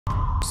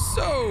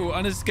So,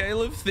 on a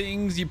scale of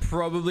things you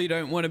probably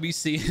don't want to be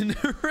seeing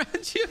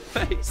around your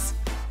face,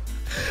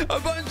 a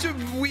bunch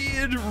of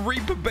weird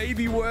Reaper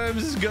baby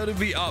worms is going to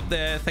be up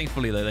there.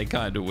 Thankfully, though, they're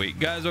kind of weak.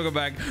 Guys, welcome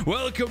back.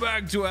 Welcome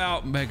back to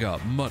our mega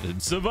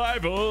modded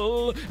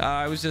survival.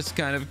 I was just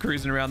kind of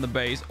cruising around the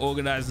base,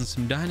 organizing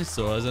some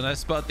dinosaurs, and I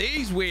spot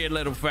these weird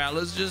little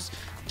fellas just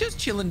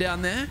chilling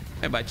down there.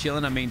 And by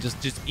chilling, I mean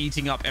just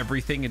eating up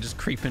everything and just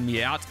creeping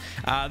me out.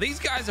 These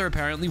guys are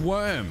apparently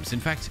worms.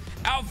 In fact,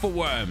 alpha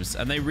worms.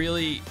 And they're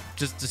really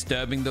just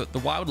disturbing the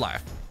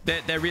wildlife.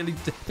 They're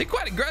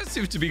quite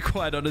aggressive, to be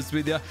quite honest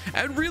with you.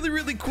 And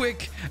really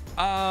quick.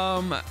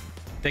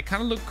 They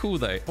kind of look cool,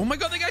 though. Oh my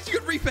god, they actually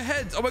got Reaper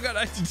heads. Oh my god,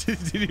 I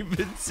didn't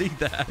even see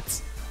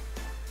that.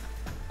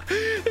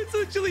 It's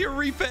literally a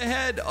Reaper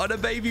head on a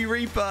baby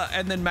Reaper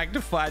and then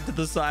magnified to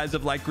the size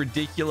of like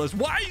ridiculous.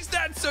 Why is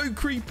that so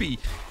creepy?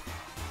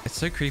 It's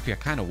so creepy. I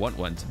kind of want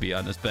one, to be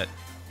honest, but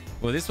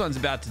well, this one's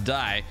about to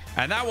die.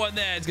 And that one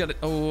there is gonna,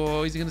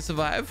 oh, is he gonna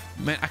survive?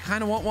 Man, I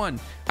kind of want one.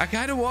 I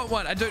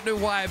don't know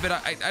why, but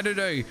I don't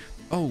know.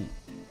 Oh,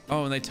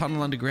 and they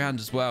tunnel underground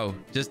as well,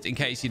 just in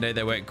case, you know,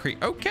 they weren't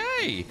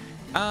okay.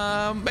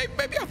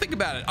 Maybe I'll think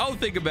about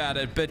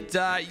it. But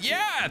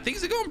yeah,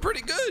 things are going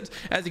pretty good.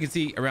 As you can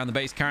see around the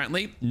base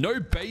currently, no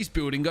base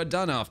building got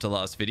done after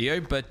last video,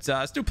 but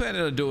still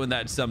planning on doing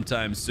that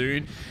sometime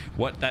soon.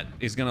 What that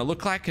is going to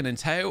look like and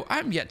entail,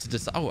 I'm yet to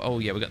decide. Oh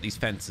yeah, we got these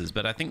fences,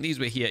 but I think these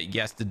were here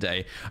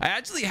yesterday. I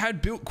actually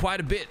had built quite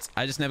a bit.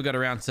 I just never got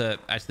around to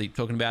actually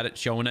talking about it,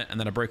 showing it, and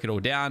then I broke it all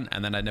down,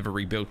 and then I never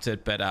rebuilt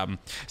it. But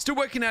still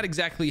working out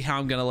exactly how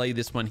I'm going to lay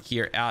this one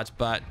here out,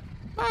 but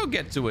I'll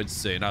get to it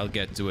soon.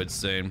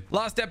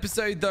 Last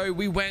episode, though,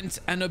 we went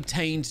and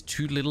obtained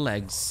two little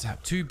eggs.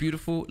 Two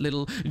beautiful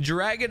little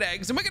dragon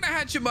eggs. And we're going to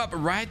hatch them up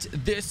right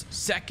this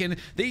second.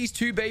 These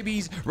two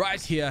babies right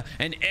here.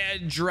 An air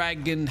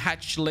dragon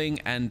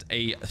hatchling and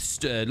a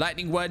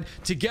lightning one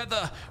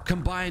together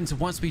combined.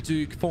 Once we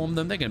do form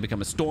them, they're going to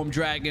become a storm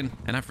dragon.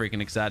 And I'm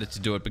freaking excited to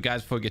do it. But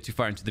guys, before we get too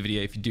far into the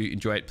video, if you do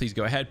enjoy it, please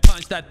go ahead,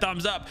 punch that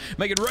thumbs up.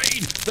 Make it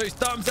rain those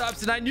thumbs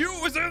ups. And I knew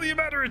it was only a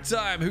matter of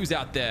time. Who's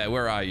out there?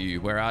 Where are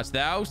you? Where art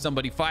thou?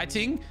 Somebody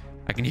fighting?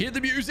 I can hear the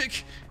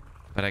music,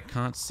 but I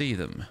can't see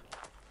them.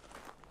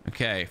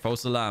 Okay,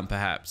 false alarm,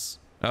 perhaps.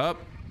 Oh,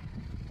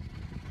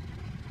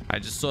 I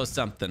just saw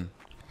something.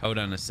 Hold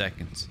on a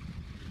second.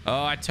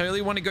 Oh, I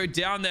totally want to go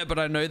down there, but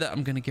I know that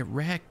I'm going to get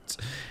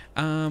wrecked.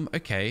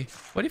 Okay.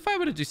 What if I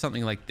were to do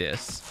something like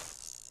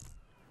this?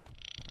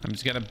 I'm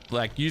just going to,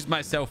 like, use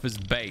myself as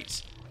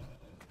bait.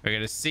 We're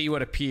going to see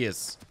what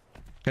appears.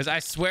 Because I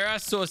swear I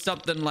saw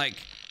something, like,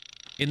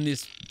 in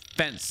this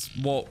fence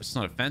wall. It's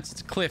not a fence,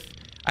 it's a cliff.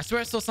 I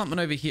swear I saw something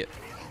over here.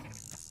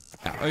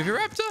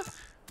 Oviraptor?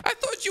 I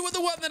thought you were the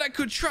one that I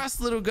could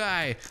trust, little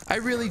guy. I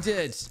really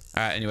did.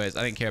 All right, anyways,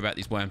 I don't care about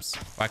these worms.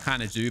 Well, I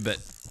kind of do, but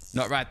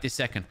not right this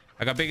second.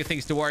 I got bigger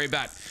things to worry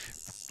about,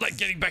 like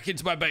getting back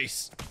into my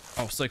base.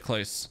 Oh, so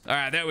close. All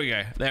right, there we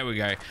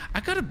go. I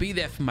gotta be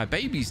there for my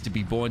babies to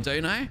be born,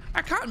 don't I?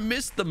 I can't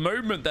miss the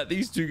moment that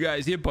these two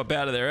guys here pop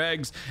out of their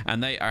eggs,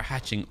 and they are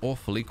hatching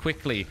awfully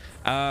quickly.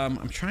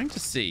 I'm trying to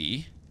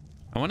see.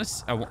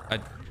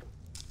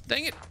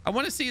 Dang it. I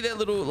want to see their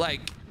little,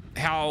 like,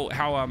 how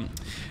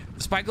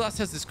Spyglass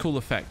has this cool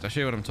effect. I'll show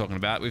you what I'm talking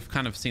about. We've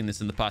kind of seen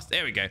this in the past.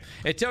 There we go.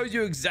 It tells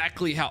you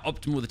exactly how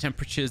optimal the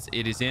temperatures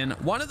it is in.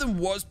 One of them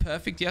was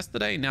perfect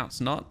yesterday. Now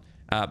it's not.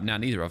 Now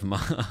neither of them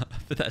are,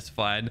 but that's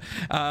fine.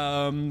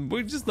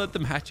 We'll just let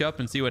them hatch up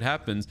and see what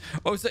happens.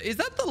 Oh, so is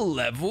that the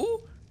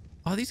level?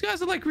 Oh, these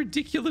guys are like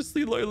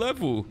ridiculously low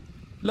level.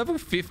 Level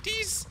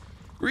 50s?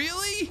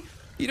 Really?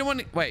 You don't want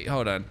to... Wait,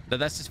 hold on.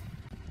 That's just...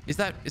 Is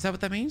that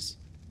what that means?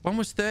 One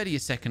was 30 a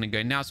second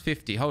ago. Now it's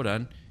 50. Hold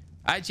on.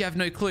 I actually have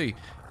no clue.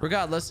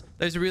 Regardless,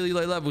 those are really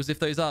low levels if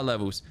those are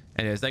levels.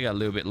 Anyways, they got a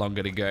little bit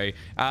longer to go.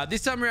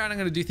 This time around, I'm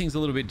going to do things a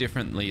little bit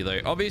differently, though.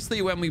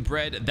 Obviously, when we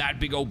bred that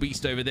big old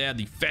beast over there,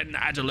 the Fen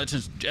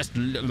Adolescent...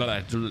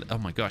 Oh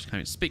my gosh, can't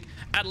even speak.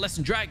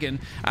 Adolescent Dragon.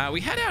 We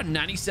had our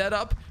nanny set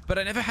up, but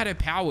I never had her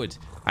powered.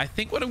 I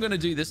think what I'm going to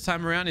do this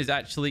time around is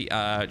actually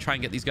try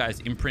and get these guys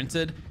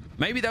imprinted.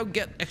 Maybe they'll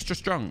get extra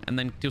strong and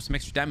then deal some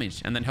extra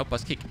damage and then help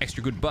us kick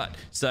extra good butt.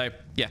 So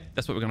yeah,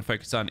 that's what we're going to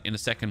focus on in a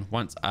second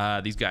once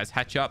these guys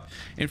hatch up.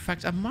 In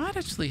fact, I might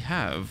actually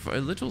have a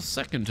little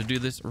second to do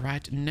this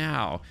right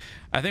now.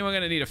 I think we're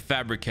going to need a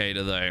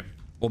fabricator though,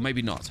 or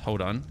maybe not.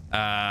 Hold on.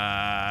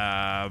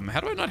 How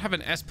do I not have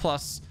an S+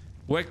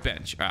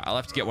 workbench? All right, I'll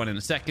have to get one in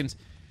a second.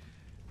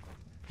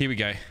 Here we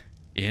go.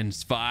 In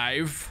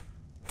 5,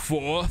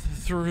 4,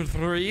 3,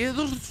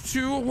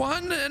 2,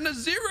 1, and a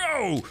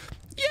 0.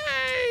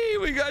 Yay!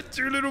 We got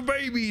two little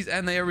babies,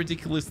 and they are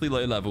ridiculously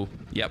low level.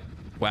 Yep.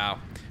 Wow.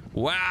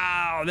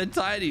 Wow, they're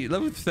tiny.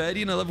 Level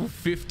 30 and a level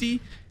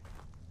 50.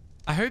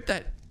 I hope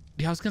that...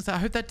 Yeah, I was gonna say, I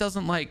hope that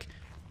doesn't, like,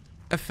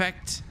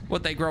 affect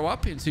what they grow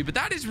up into, but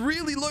that is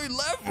really low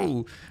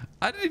level.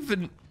 I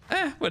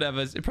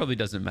Whatever. It probably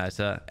doesn't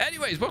matter.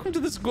 Anyways, welcome to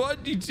the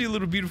squad, you two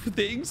little beautiful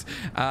things.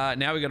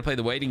 Now we got to play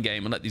the waiting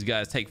game and let these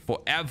guys take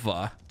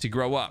forever to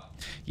grow up.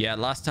 Yeah,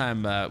 last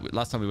time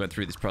we went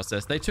through this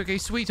process, they took a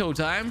sweet old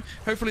time.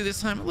 Hopefully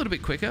this time a little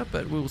bit quicker,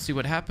 but we'll see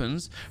what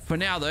happens. For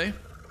now, though,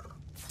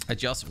 I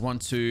just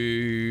want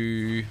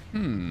to...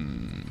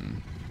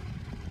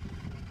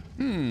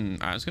 I'm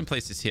just gonna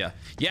place this here.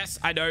 Yes,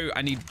 I know.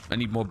 I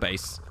need more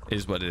base.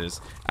 Is what it is.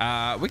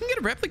 We can get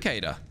a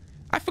replicator.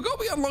 I forgot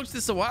we unlocked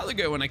this a while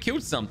ago when I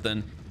killed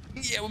something.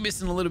 Yeah, we're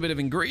missing a little bit of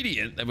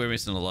ingredient. We're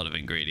missing a lot of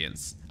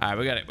ingredients. All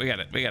right, we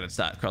got to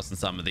start crossing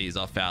some of these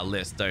off our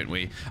list, don't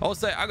we?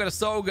 Also, I got a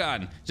soul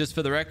gun, just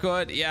for the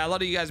record. Yeah, a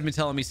lot of you guys have been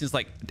telling me since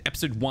like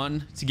episode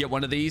 1 to get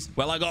one of these.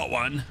 Well, I got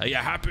one. Are you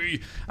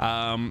happy?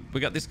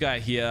 We got this guy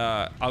here.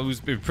 I was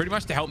pretty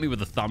much to help me with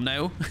the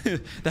thumbnail.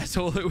 That's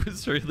all it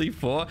was really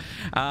for.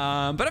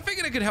 But I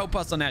figured it could help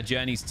us on our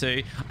journeys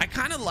too. I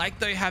kind of like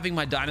though having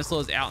my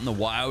dinosaurs out in the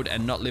wild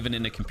and not living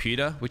in a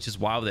computer, which is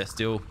why they're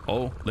still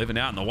all living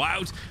out in the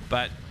wild.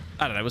 But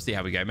I don't know. We'll see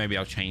how we go. Maybe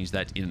I'll change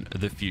that in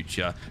the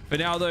future. For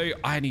now, though,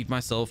 I need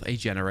myself a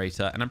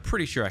generator, and I'm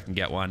pretty sure I can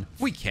get one.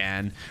 We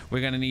can. We're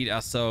going to need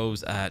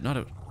ourselves, not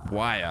a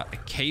wire, a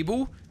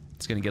cable.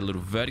 It's going to get a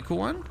little vertical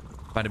one.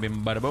 Bada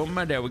bim, bada boom.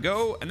 There we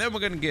go. And then we're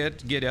going to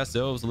get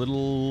ourselves a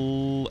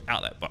little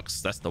outlet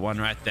box. That's the one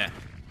right there.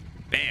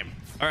 Bam.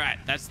 All right.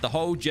 That's the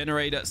whole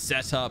generator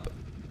setup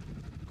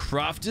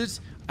crafted.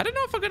 I don't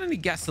know if I've got any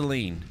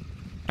gasoline.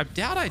 I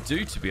doubt I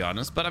do, to be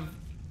honest, but I've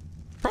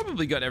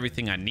probably got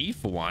everything I need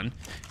for one.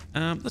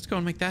 Let's go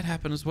and make that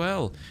happen as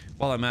well.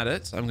 While I'm at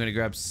it, I'm going to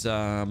grab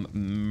some...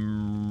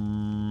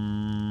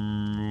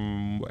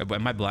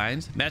 am I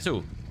blind?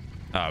 Metal.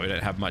 Oh, we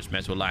don't have much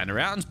metal lying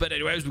around. But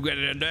anyways, we'll get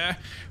it in there.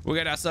 We'll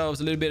get ourselves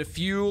a little bit of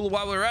fuel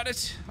while we're at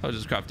it. I'll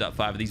just craft up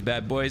 5 of these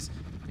bad boys.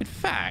 In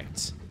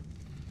fact,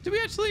 do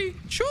we actually...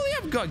 Surely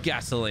I've got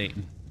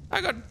gasoline.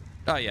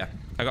 Oh, yeah.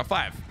 I got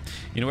 5.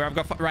 You know where I've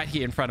got right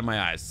here in front of my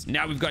eyes.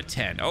 Now we've got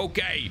 10.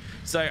 Okay.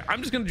 So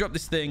I'm just going to drop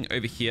this thing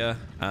over here.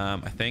 I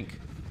think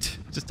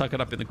just tuck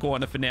it up in the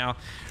corner for now.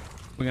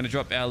 We're going to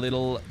drop our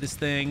this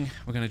thing.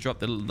 We're going to drop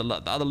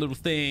the other little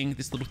thing,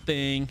 this little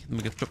thing. And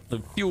we're going to drop the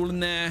fuel in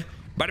there.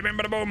 Bada bim,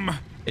 bada boom.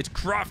 It's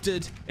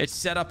crafted. It's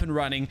set up and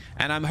running.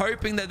 And I'm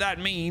hoping that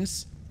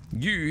means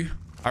you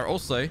are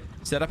also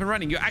set up and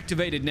running. You're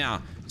activated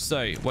now.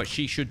 So what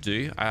she should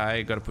do,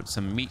 I got to put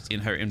some meat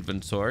in her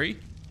inventory.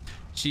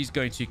 She's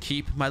going to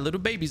keep my little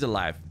babies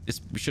alive.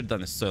 We should have done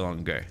this so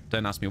long ago.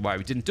 Don't ask me why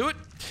we didn't do it.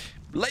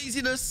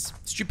 Laziness,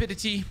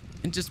 stupidity,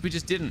 and we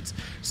just didn't.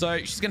 So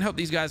she's going to help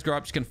these guys grow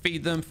up. She's going to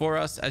feed them for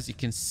us, as you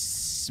can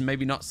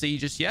maybe not see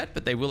just yet,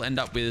 but they will end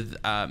up with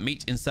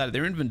meat inside of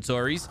their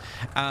inventories,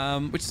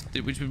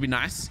 which would be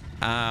nice.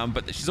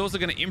 But she's also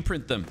going to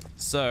imprint them.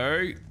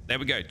 So there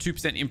we go.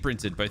 2%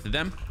 imprinted, both of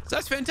them. So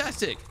that's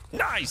fantastic.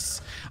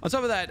 Nice. On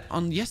top of that,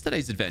 on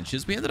yesterday's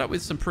adventures, we ended up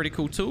with some pretty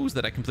cool tools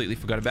that I completely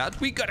forgot about.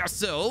 We got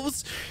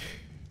ourselves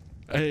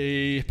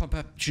a pump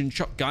action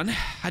shotgun.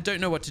 I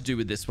don't know what to do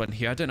with this one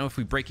here. I don't know if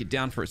we break it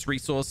down for its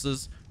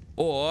resources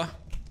or...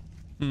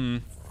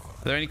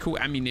 Are there any cool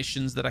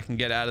ammunitions that I can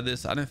get out of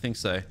this? I don't think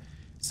so.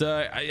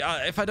 So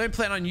if I don't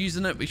plan on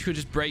using it, we should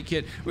just break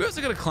it. We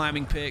also got a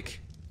climbing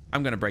pick.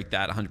 I'm going to break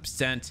that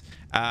 100%.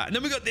 And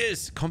then we got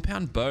this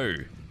compound bow,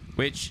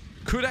 which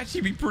could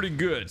actually be pretty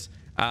good.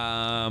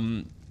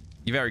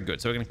 Very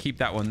good. So we're going to keep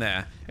that one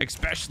there,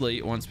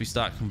 especially once we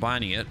start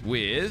combining it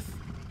with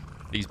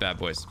these bad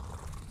boys.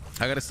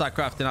 I got to start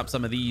crafting up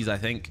some of these, I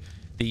think.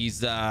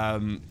 These, I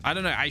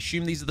don't know. I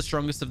assume these are the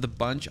strongest of the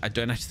bunch. I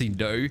don't actually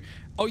know.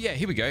 Oh, yeah,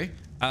 here we go.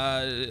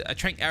 A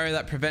trank arrow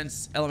that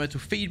prevents elemental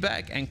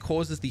feedback and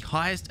causes the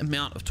highest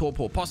amount of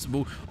torpor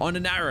possible on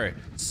an arrow.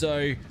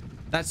 So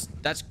that's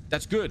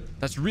good.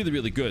 That's really,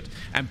 really good.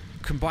 And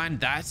combine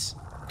that.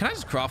 Can I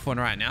just craft one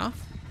right now?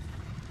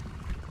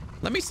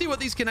 Let me see what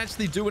these can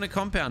actually do in a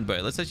compound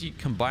bow. Let's actually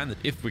combine the,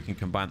 if we can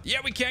combine. Yeah,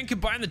 we can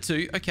combine the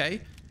two.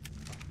 Okay.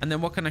 And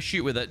then what can I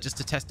shoot with it just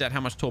to test out how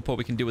much torpor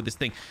we can do with this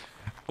thing?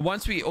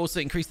 Once we also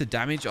increase the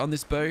damage on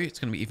this bow, it's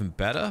going to be even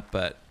better.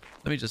 But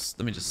let me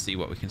just see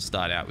what we can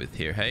start out with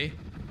here. Hey,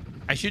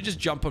 I should just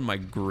jump on my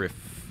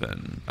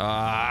griffin.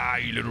 Ah,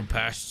 you little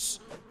pests.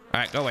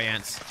 All right, go away,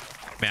 ants.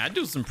 Man, I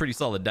do some pretty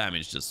solid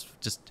damage. Just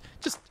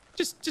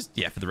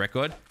yeah, for the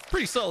record,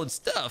 pretty solid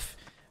stuff.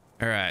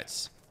 All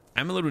right,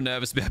 I'm a little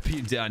nervous about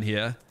being down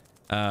here.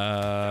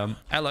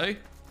 Hello.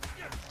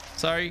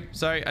 Sorry,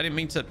 I didn't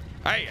mean to.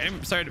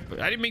 I'm sorry.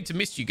 I didn't mean to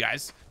miss you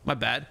guys. My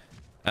bad.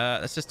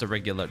 That's just a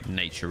regular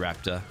nature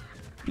raptor.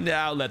 Nah,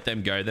 I'll let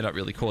them go. They're not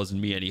really causing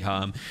me any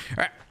harm. All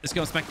right, let's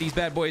go and smack these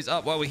bad boys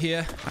up while we're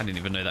here. I didn't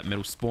even know that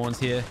metal spawns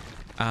here.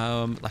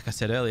 Like I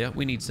said earlier,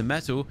 we need some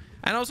metal.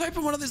 And I was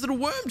hoping one of these little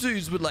worm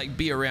dudes would like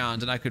be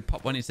around and I could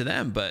pop one into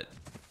them, but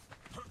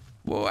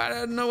well, I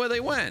don't know where they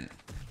went.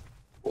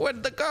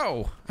 Where'd they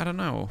go? I don't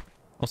know.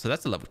 Also,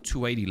 that's a level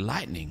 280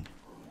 lightning.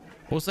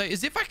 Also,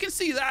 as if I can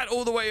see that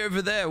all the way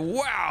over there.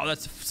 Wow,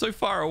 that's so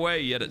far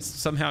away, yet it's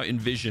somehow in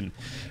vision.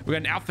 We got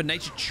an alpha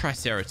nature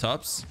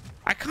triceratops.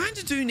 I kind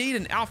of do need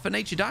an alpha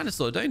nature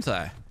dinosaur, don't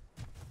I?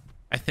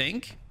 I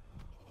think.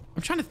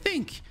 I'm trying to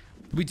think.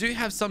 We do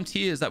have some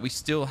tiers that we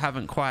still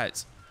haven't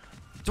quite.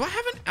 Do I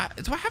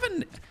have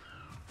an?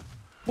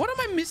 What am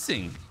I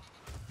missing?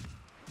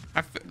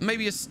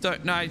 Maybe a stone.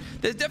 No,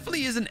 there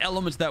definitely is an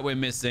element that we're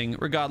missing.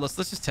 Regardless,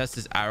 let's just test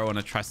this arrow on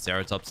a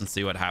triceratops and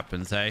see what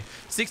happens. Hey,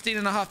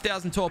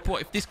 16,500 torpor.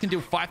 If this can do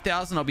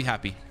 5,000, I'll be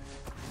happy.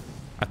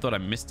 I thought I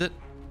missed it.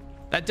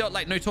 That dealt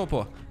like no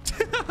torpor.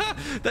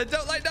 That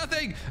dealt like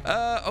nothing.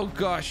 Oh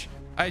gosh,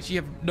 I actually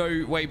have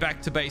no way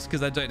back to base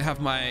because I don't have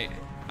my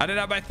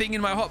thing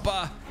in my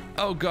hotbar.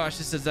 Oh gosh,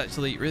 this is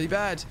actually really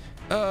bad.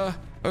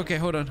 Okay,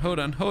 hold on.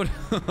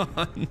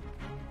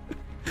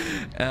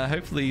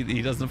 Hopefully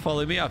he doesn't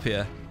follow me up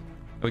here.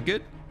 Are we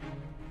good?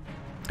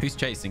 Who's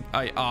chasing?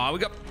 Oh, we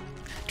got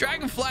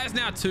dragonflies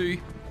now too.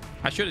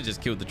 I should have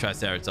just killed the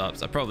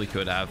triceratops. I probably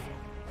could have.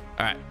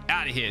 All right,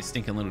 out of here,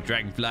 stinking little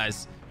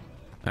dragonflies.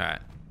 All right.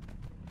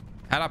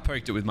 Had I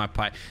poked it with my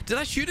pipe? Did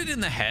I shoot it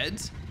in the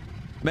head?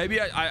 Maybe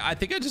I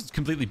think I just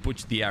completely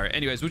butchered the arrow.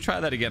 Anyways, we'll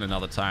try that again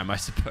another time, I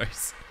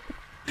suppose.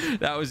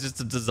 That was just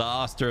a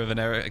disaster of an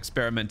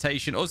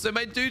experimentation. Also,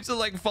 my dudes are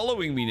like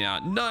following me now.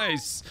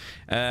 Nice.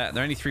 They're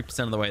only 3%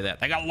 of the way there.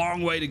 They got a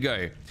long way to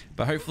go.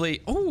 But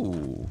hopefully...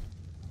 Oh.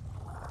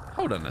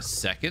 Hold on a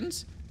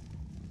second.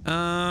 Isn't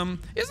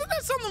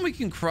that something we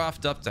can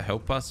craft up to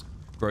help us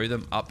grow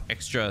them up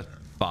extra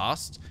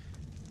fast?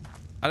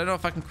 I don't know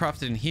if I can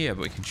craft it in here,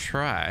 but we can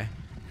try.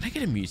 Can I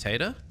get a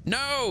mutator?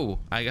 No!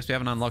 I guess we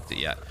haven't unlocked it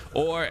yet.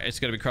 Or it's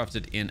going to be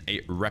crafted in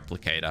a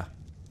replicator.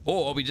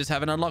 Or we just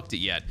haven't unlocked it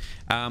yet.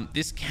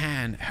 This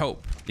can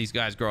help these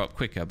guys grow up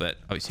quicker, but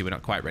obviously we're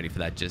not quite ready for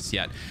that just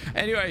yet.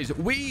 Anyways,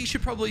 we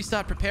should probably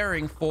start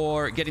preparing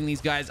for getting these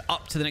guys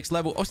up to the next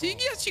level. Oh, so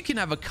yes, you can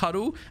have a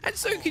cuddle, and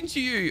so can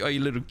you. Oh, you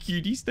little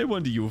cuties. No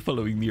wonder you were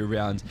following me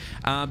around.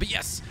 But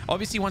yes,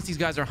 obviously once these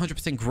guys are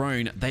 100%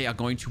 grown, they are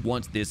going to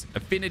want this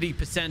affinity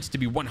percent to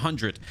be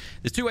 100.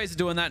 There's two ways of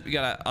doing that. We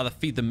got to either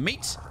feed them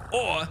meat,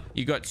 or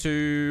you got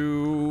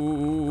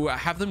to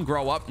have them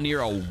grow up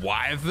near a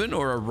wyvern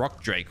or a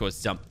rock drake or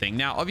something.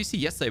 Now, obviously,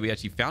 yesterday we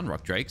actually found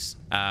rock drakes.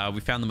 We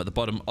found them at the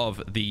bottom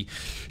of the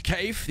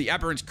cave, the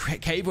aberrant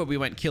cave where we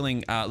went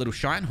killing little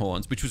shine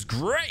horns, which was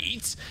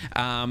great.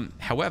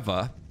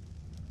 However,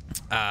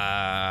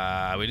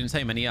 we didn't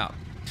take many up.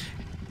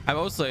 I've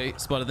also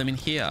spotted them in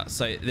here,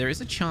 so there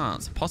is a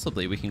chance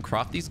possibly we can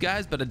craft these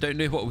guys, but I don't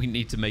know what we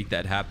need to make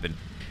that happen.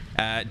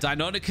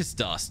 Deinonychus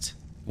dust.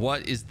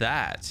 What is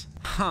that?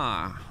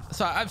 Huh.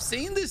 So I've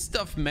seen this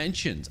stuff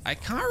mentioned. I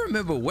can't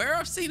remember where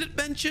I've seen it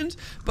mentioned,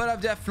 but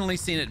I've definitely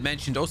seen it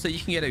mentioned. Also, you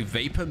can get a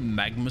vapor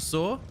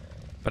magmasaur,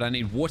 but I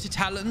need water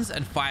talons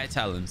and fire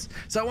talons.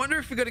 So I wonder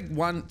if we're going to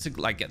want to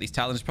like get these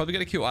talons. Probably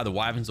going to kill either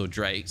wyverns or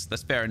drakes.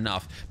 That's fair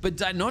enough. But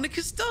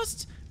Deinonychus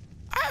dust?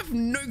 I have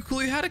no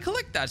clue how to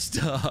collect that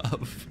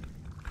stuff.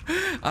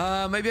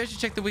 Maybe I should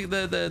check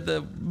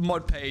the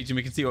mod page and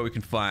we can see what we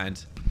can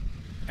find.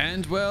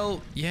 And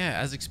well, yeah,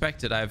 as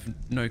expected, I have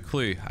no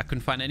clue. I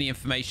couldn't find any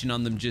information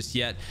on them just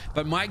yet.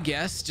 But my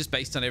guess, just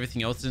based on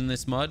everything else in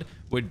this mod,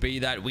 would be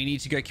that we need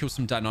to go kill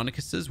some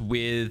Deinonychuses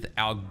with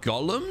our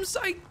golems,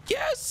 I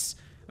guess.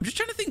 I'm just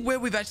trying to think where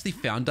we've actually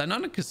found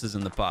Deinonychuses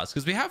in the past,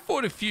 because we have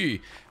fought a few.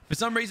 For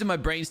some reason, my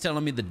brain's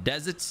telling me the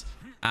desert.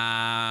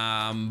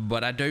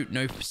 But I don't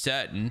know for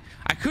certain.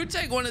 I could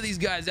take one of these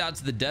guys out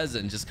to the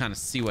desert and just kind of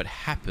see what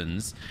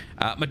happens.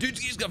 My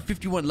dude's got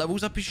 51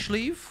 levels up his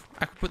sleeve.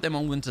 I could put them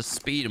all into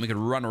speed and we could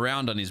run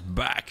around on his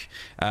back.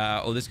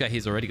 Or this guy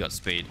here's already got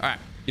speed. All right,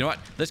 you know what?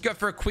 Let's go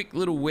for a quick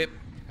little whip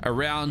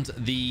around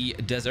the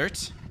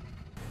desert.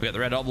 We got the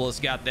red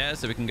obelisk out there,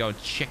 so we can go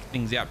and check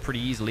things out pretty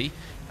easily.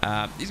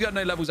 He's got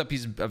no levels up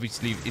his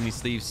sleeve, in his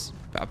sleeves.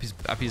 Up his,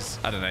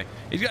 I don't know.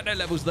 He's got no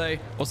levels though.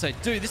 Also,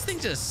 dude, this thing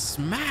just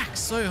smacks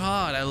so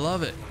hard. I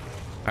love it.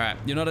 All right,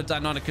 you're not a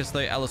Deinonychus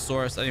though,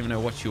 Allosaurus. I don't even know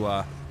what you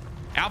are.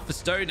 Alpha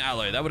Stone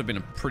Alloy. That would have been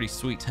a pretty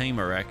sweet team,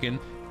 I reckon.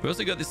 We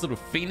also got this little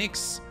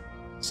phoenix.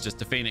 It's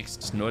just a phoenix,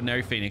 just an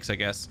ordinary phoenix, I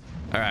guess.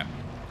 All right.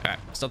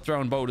 Stop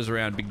throwing boulders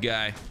around, big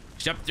guy.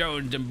 Stop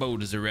throwing them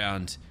boulders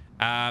around.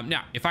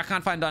 Now, if I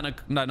can't find any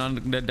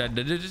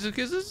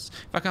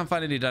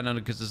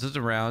Deinonychuses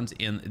around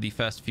in the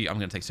first few, I'm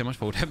going to take so much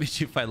fall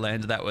damage if I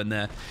land that one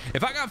there.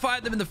 If I can't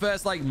find them in the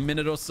first like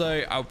minute or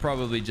so, I'll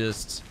probably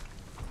just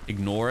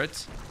ignore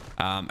it.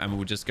 And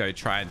we'll just go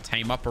try and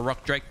tame up a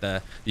rock drake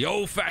the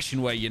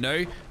old-fashioned way, you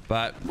know.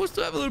 But we'll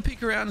still have a little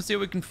peek around and see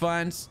what we can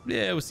find.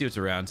 Yeah, we'll see what's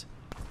around.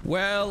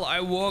 Well,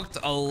 I walked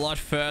a lot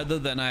further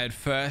than I had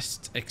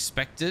first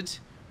expected.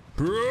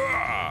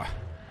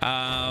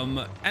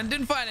 And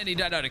didn't find any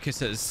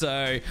Deinonychuses.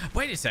 So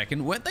wait a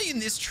second, weren't they in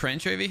this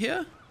trench over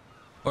here?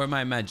 Or am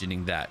I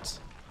imagining that?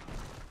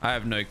 I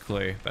have no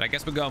clue, but I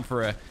guess we're going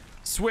for a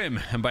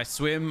swim. And by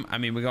swim, I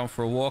mean we're going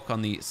for a walk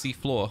on the sea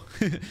floor.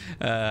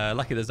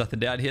 Lucky there's nothing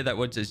down here. That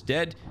one's just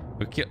dead.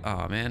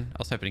 Oh man, I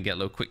was hoping to get a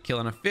little quick kill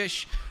on a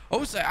fish.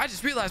 Also, I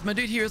just realized my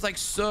dude here is like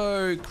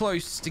so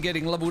close to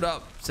getting leveled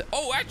up. So,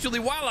 oh, actually,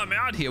 while I'm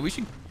out here,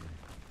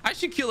 I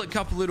should kill a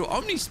couple little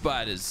omni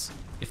spiders.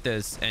 if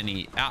there's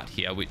any out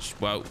here, which,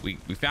 well, we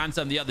found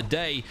some the other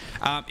day.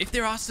 If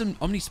there are some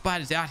Omni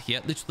spiders out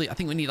here, literally, I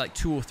think we need like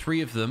 2 or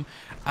 3 of them.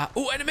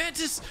 Oh, and a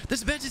mantis.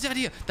 There's a mantis out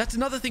here. That's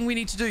another thing we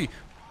need to do.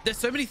 There's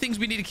so many things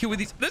we need to kill with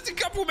these. There's a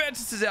couple of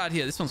mantises out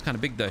here. This one's kind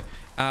of big, though.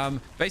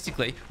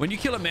 Basically, when you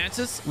kill a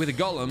mantis with a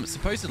golem,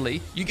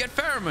 supposedly, you get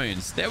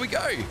pheromones. There we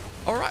go.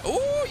 All right.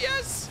 Oh,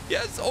 yes.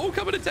 Yes. Oh,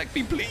 come and attack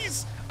me,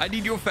 please. I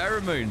need your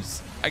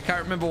pheromones. I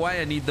can't remember why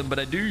I need them, but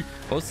I do.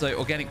 Also,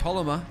 organic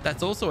polymer.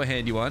 That's also a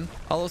handy one.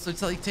 I'll also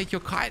tell you to take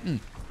your chitin.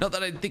 Not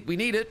that I think we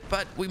need it,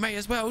 but we may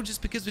as well,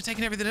 just because we're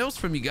taking everything else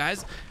from you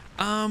guys.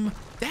 Damn.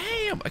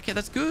 Okay,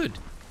 that's good.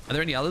 Are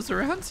there any others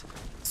around?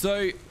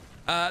 So...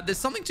 there's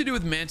something to do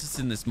with mantis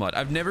in this mod.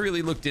 I've never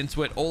really looked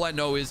into it. All I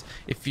know is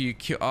if you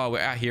kill... Oh, we're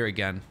out here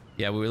again.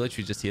 Yeah, we were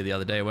literally just here the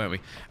other day, weren't we?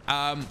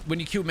 When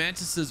you kill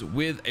mantises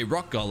with a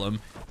rock golem,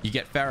 you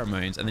get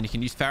pheromones. And then you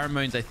can use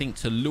pheromones, I think,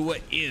 to lure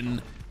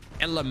in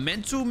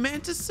elemental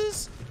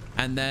mantises.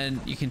 And then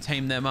you can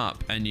tame them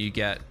up and you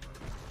get...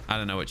 I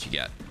don't know what you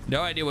get.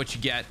 No idea what you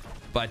get.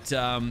 But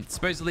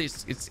supposedly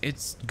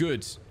it's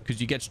good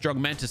because you get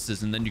strong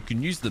mantises and then you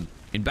can use them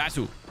in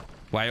battle.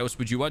 Why else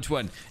would you want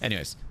one?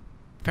 Anyways...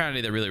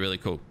 Apparently, they're really, really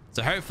cool.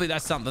 So hopefully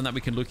that's something that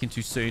we can look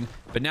into soon.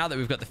 But now that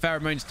we've got the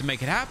pheromones to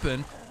make it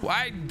happen, well,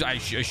 I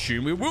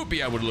assume we will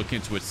be able to look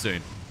into it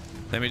soon.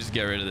 Let me just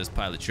get rid of this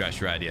pile of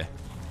trash right here.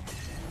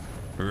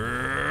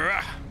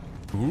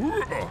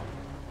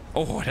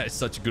 Oh, that's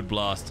such a good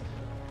blast.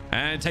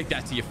 And take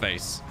that to your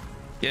face.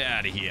 Get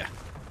out of here.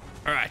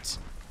 All right.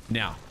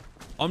 Now,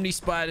 Omni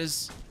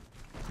spiders,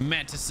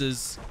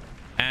 mantises,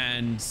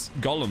 and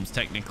golems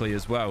technically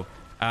as well.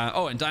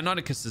 Oh, and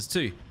Deinonychuses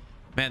too.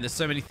 Man, there's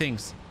so many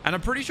things. And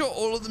I'm pretty sure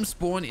all of them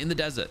spawn in the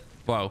desert.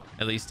 Well,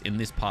 at least in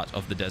this part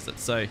of the desert.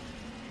 So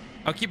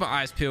I'll keep my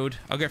eyes peeled.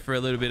 I'll go for a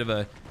little bit of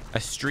a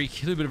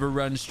streak, a little bit of a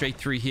run straight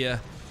through here.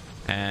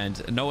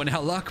 And knowing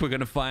our luck, we're going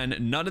to find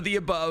none of the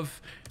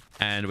above.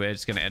 And we're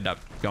just going to end up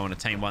going to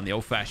Tame 1 the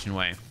old-fashioned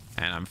way.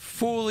 And I'm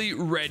fully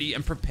ready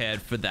and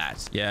prepared for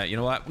that. Yeah, you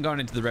know what? I'm going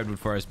into the Redwood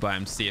Forest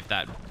biome to see if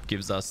that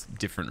gives us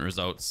different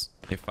results.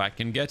 If I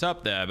can get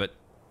up there, but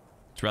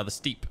it's rather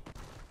steep.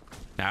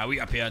 Now we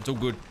up here. It's all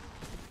good.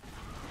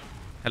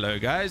 Hello,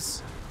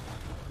 guys.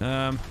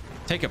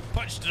 Take a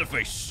punch to the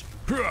face.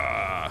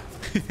 That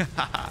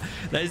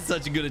is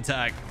such a good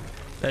attack.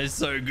 That is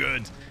so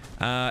good.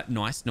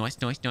 Nice.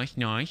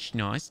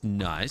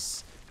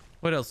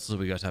 What else have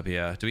we got up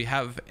here? Do we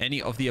have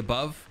any of the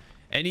above?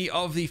 Any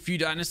of the few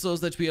dinosaurs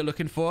that we are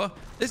looking for?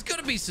 There's got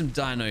to be some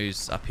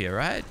dinos up here,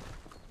 right?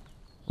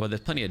 Well, there's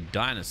plenty of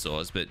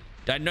dinosaurs, but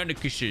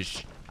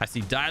Deinonychuses. I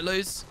see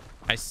Dilos.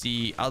 I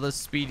see other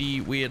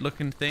speedy,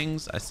 weird-looking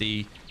things. I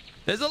see...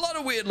 There's a lot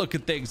of weird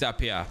looking things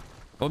up here.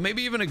 Or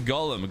maybe even a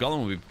golem. A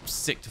golem would be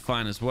sick to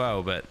find as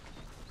well, but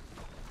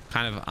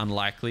kind of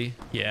unlikely.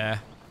 Yeah.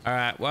 All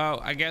right. Well,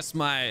 I guess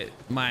my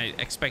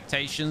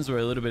expectations were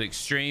a little bit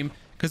extreme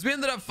because we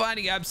ended up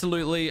finding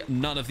absolutely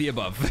none of the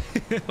above.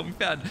 We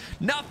found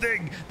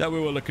nothing that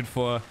we were looking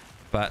for,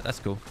 but that's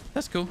cool.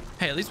 That's cool.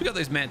 Hey, at least we got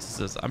those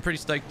mantises. I'm pretty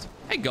stoked.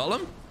 Hey,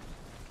 golem.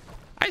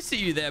 I see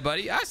you there,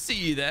 buddy. I see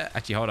you there.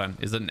 Actually, hold on.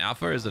 Is it an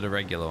alpha or is it a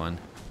regular one?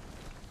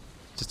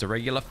 Just a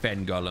regular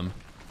fen golem.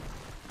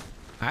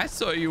 I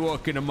saw you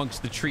walking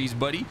amongst the trees,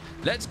 buddy.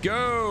 Let's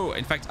go.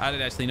 In fact, I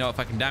don't actually know if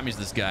I can damage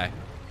this guy.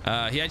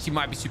 He actually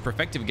might be super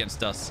effective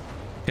against us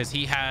because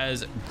he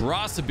has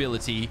grass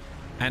ability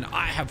and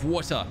I have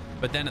water.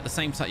 But then at the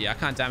same time, yeah, I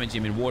can't damage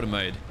him in water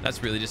mode.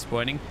 That's really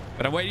disappointing.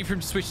 But I'm waiting for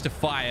him to switch to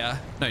fire.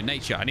 No,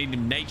 nature. I need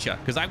him nature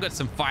because I've got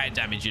some fire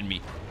damage in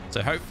me.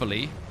 So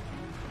hopefully,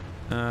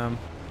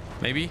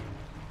 maybe.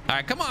 All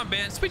right, come on,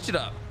 man. Switch it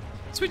up.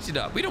 Switch it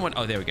up. We don't want...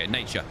 Oh, there we go.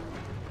 Nature.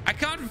 I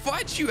can't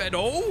fight you at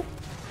all.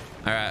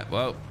 All right,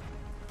 well,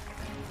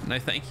 no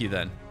thank you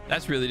then.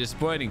 That's really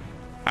disappointing.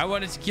 I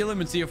wanted to kill him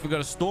and see if we got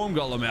a storm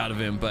golem out of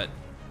him, but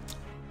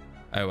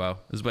oh well,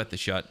 it was worth the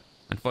shot.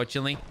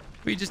 Unfortunately,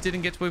 we just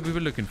didn't get what we were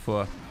looking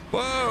for.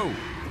 Whoa!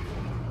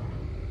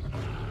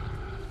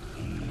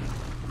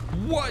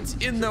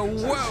 What in the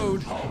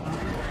world?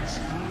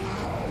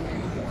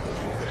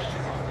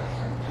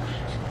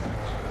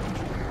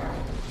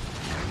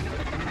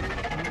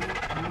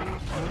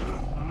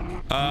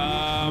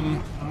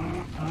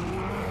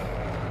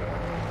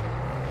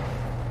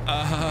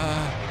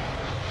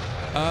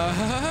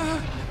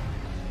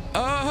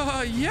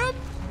 Yep.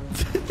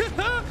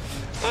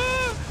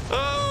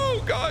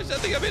 Oh gosh, I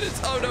think I'm in it.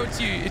 Oh no, it's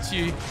you. It's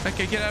you.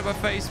 Okay, get out of my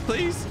face,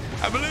 please.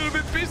 I'm a little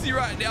bit busy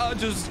right now,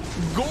 just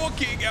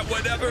gawking at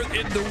whatever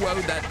in the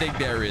world that thing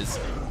there is.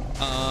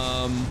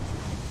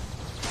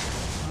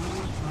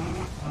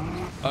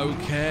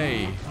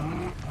 Okay.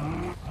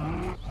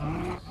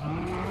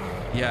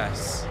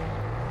 Yes.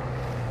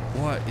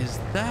 What is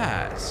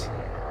that?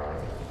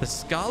 The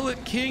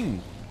Scarlet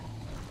King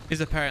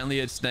is apparently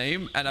its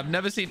name, and I've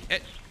never seen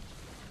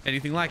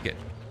anything like it.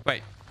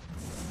 Wait.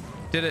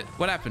 Did it?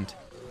 What happened?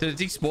 Did it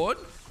despawn?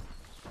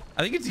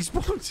 I think it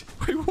despawned.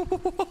 Wait,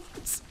 what?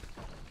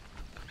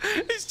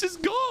 It's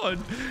just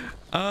gone.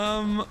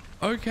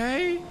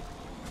 Okay.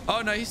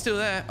 Oh, no, he's still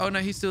there. Oh, no,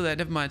 he's still there.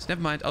 Never mind.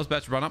 Never mind. I was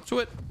about to run up to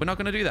it. We're not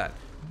going to do that.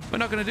 We're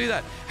not going to do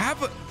that.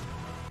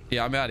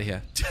 Yeah, I'm out of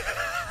here.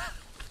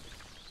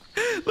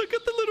 Look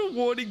at the little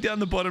warning down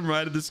the bottom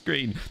right of the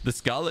screen. The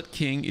Scarlet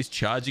King is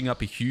charging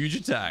up a huge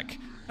attack.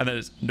 And then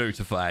it's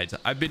notified.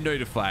 I've been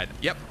notified.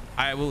 Yep.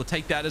 I will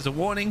take that as a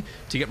warning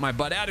to get my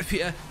butt out of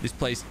here. This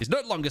place is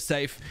no longer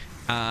safe.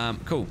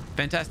 Cool.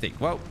 Fantastic.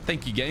 Well,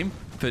 thank you, game,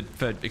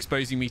 for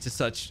exposing me to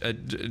such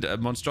a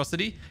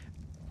monstrosity.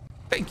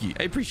 Thank you.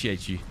 I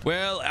appreciate you.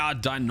 Well, our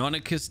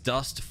Deinonychus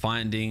dust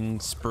finding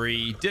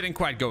spree didn't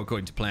quite go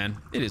according to plan.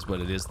 It is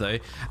what it is, though.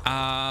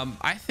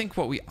 I think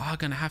what we are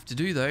going to have to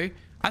do, though,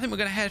 I think we're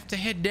going to have to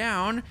head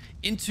down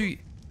into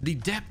the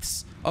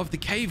depths of the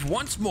cave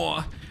once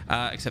more.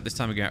 Except this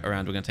time we go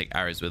around, we're going to take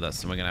arrows with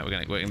us, and we're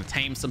going to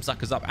tame some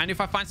suckers up. And if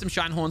I find some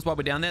shine horns while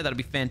we're down there, that'll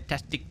be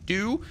fantastic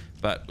too.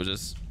 But we'll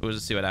just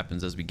see what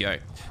happens as we go.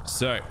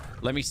 So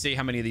let me see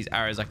how many of these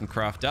arrows I can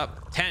craft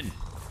up. 10.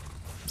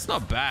 It's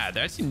not bad.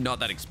 They're actually not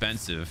that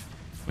expensive.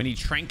 We need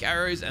trank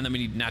arrows, and then we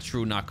need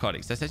natural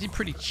narcotics. That's actually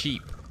pretty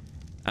cheap.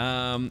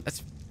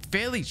 That's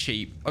fairly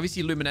cheap.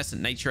 Obviously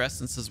luminescent nature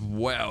essence as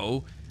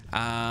well.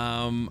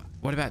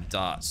 What about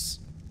darts?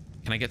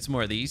 Can I get some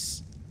more of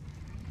these?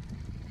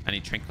 I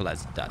need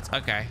tranquilizer darts.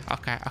 Okay. I'm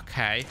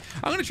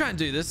gonna try and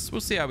do this. We'll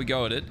see how we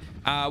go at it.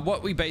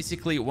 What we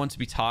basically want to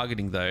be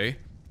targeting, though,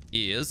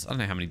 is... I don't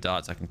know how many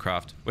darts I can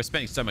craft. We're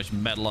spending so much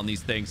metal on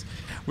these things.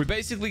 We're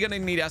basically gonna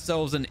need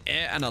ourselves an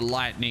air and a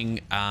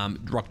lightning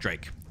rock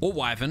drake. Or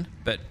wyvern,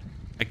 but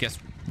I guess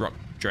rock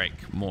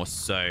drake more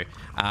so.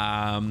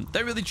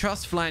 Don't really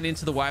trust flying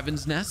into the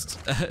wyvern's nest.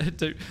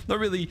 Not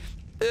really...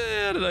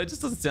 I don't know. It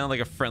just doesn't sound like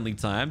a friendly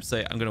time. So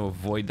I'm going to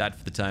avoid that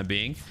for the time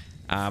being.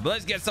 But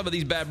let's get some of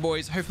these bad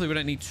boys. Hopefully we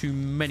don't need too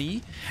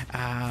many.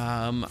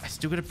 I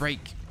still got to break.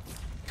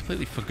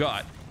 Completely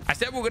forgot. I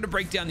said we we're going to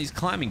break down these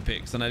climbing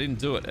picks, and I didn't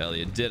do it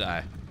earlier, did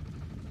I?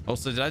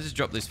 Also, did I just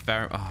drop this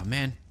Oh,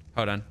 man.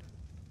 Hold on.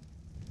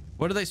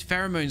 What do those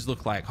pheromones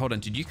look like? Hold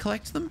on. Did you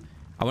collect them?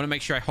 I want to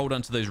make sure I hold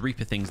on to those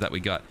Reaper things that we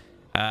got.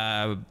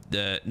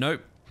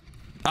 Nope.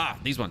 Ah,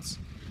 these ones.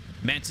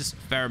 Mantis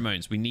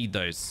pheromones. We need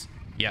those.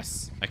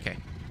 Yes. Okay.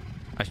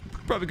 I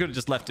probably could have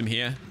just left them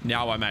here.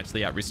 Now I'm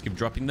actually at risk of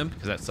dropping them,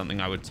 because that's something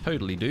I would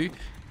totally do.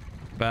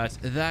 But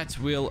that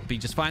will be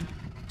just fine.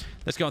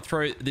 Let's go and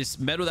throw this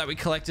metal that we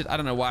collected. I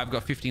don't know why I've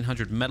got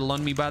 1,500 metal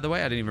on me, by the way.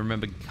 I didn't even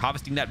remember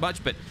harvesting that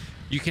much, but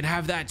you can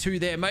have that too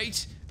there,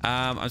 mate.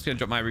 I'm just going to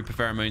drop my Reaper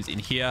pheromones in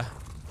here.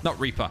 Not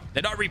Reaper.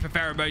 They're not Reaper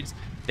pheromones.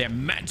 They're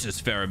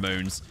Mantis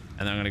pheromones.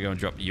 And then I'm going to go and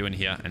drop you in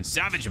here and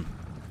salvage them.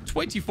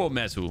 24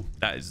 metal.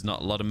 That is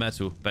not a lot of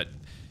metal, but...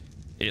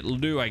 it'll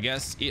do, I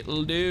guess.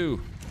 It'll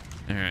do.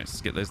 All right,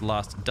 let's get those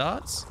last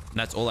darts. And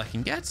that's all I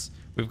can get.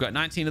 We've got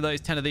 19 of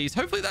those, 10 of these.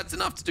 Hopefully that's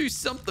enough to do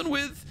something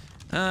with.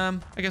 I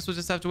guess we'll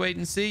just have to wait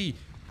and see.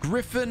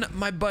 Griffin,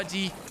 my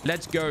buddy,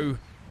 let's go.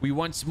 We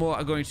once more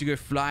are going to go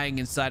flying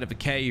inside of a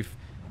cave.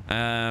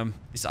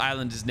 This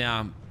island is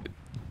now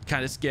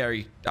kind of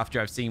scary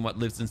after I've seen what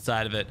lives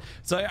inside of it.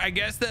 So I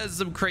guess there's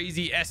some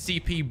crazy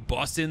SCP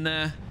boss in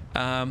there.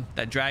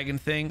 That dragon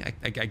thing.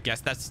 I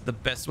guess that's the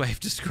best way of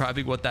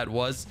describing what that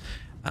was.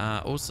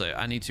 Also,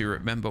 I need to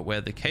remember where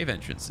the cave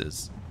entrance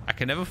is. I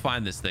can never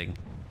find this thing.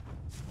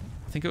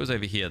 I think it was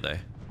over here, though.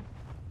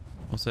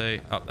 Also,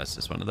 oh, that's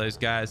just one of those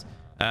guys.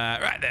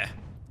 Right there.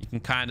 You can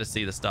kind of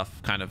see the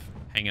stuff kind of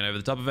hanging over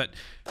the top of it.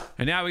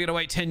 And now we're going to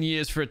wait 10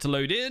 years for it to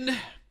load in.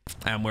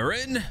 And we're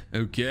in.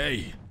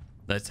 Okay.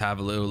 Let's have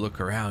a little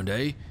look around,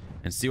 eh?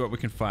 And see what we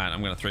can find.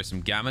 I'm going to throw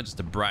some gamma just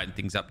to brighten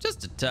things up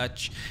just a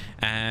touch.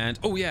 And,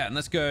 oh yeah, and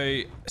let's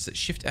go. Is it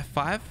Shift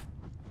F5?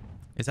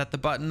 Is that the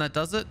button that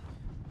does it?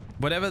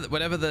 Whatever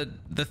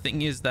the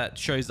thing is that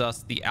shows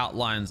us the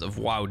outlines of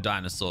wild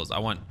dinosaurs. I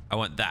want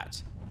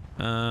that.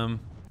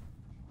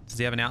 Does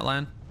he have an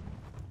outline?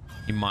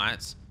 He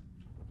might.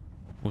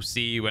 We'll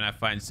see when I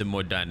find some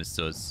more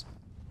dinosaurs.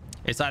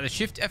 It's either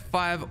Shift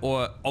F5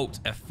 or Alt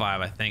F5,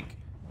 I think.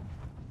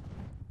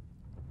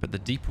 But the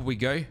deeper we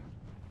go,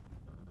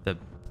 the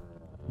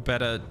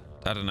better.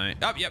 I don't know.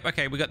 Oh, yep.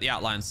 Okay, we got the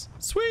outlines.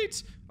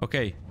 Sweet.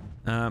 Okay.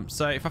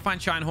 So if I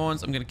find shine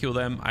horns, I'm gonna kill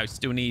them. I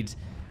still need.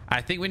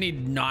 I think we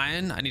need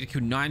 9. I need to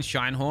kill 9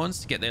 shine horns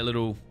to get their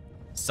little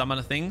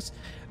summoner things.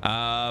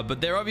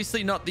 But they're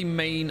obviously not the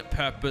main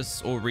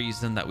purpose or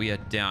reason that we are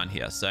down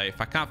here. So if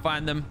I can't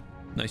find them,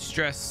 no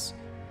stress,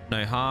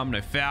 no harm,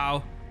 no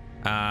foul.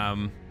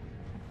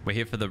 We're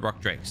here for the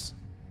rock drakes.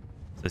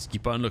 So let's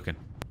keep on looking.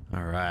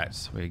 All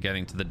right, we're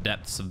getting to the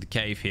depths of the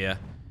cave here.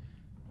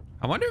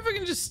 I wonder if we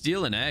can just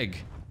steal an egg.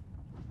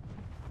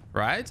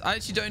 Right? I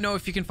actually don't know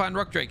if you can find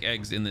rock drake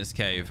eggs in this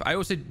cave. I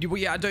also, well,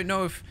 yeah, I don't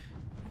know if,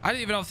 I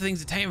don't even know if the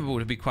things are tameable,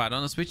 to be quite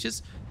honest,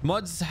 witches.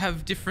 Mods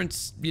have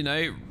different, you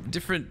know,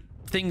 different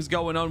things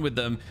going on with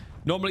them.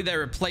 Normally they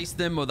replace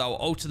them or they'll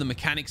alter the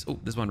mechanics. Oh,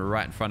 there's one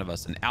right in front of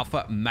us. An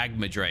alpha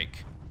magma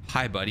drake.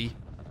 Hi, buddy.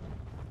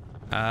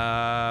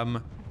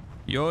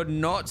 You're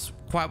not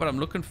quite what I'm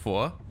looking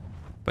for,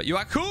 but you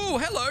are cool.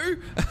 Hello.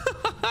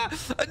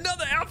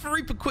 Another alpha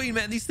reaper queen,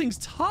 man. These things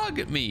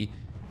target me.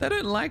 They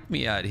don't like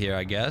me out here,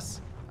 I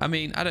guess. I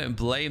mean, I don't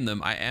blame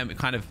them. I am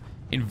kind of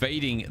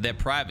invading their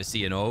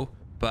privacy and all,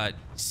 but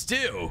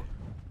still.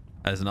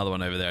 There's another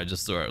one over there. I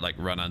just saw it like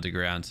run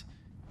underground.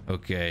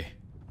 Okay.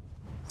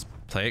 Let's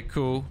play it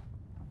cool.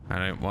 I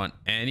don't want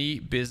any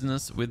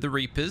business with the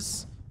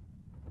Reapers.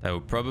 They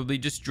will probably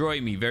destroy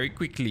me very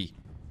quickly.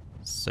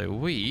 So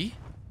we...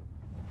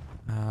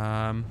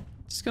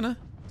 just gonna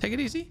take it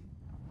easy.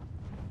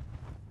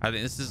 I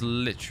think this is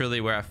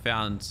literally where I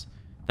found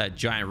that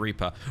giant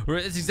Reaper.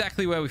 It's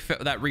exactly where we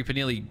felt that Reaper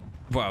nearly,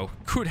 well,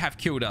 could have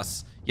killed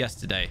us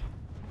yesterday.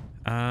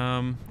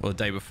 Or the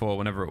day before,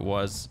 whenever it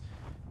was.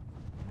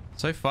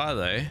 So far,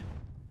 though,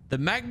 the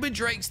Magma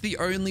Drake's the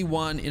only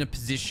one in a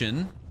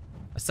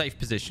safe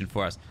position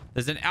for us.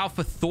 There's an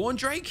Alpha Thorn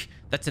Drake.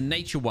 That's a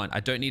nature one. I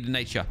don't need a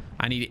nature.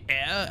 I need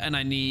air and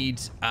I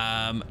need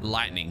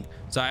lightning.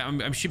 So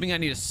I'm assuming I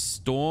need a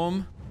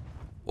storm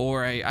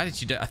or a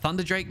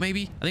Thunder Drake,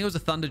 maybe? I think it was a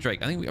Thunder Drake.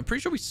 I'm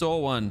pretty sure we saw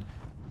one.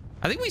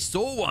 I think we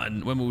saw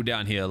one when we were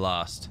down here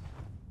last.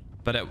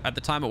 But at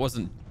the time, it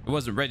wasn't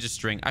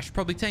registering. I should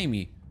probably tame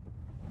you.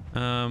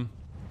 And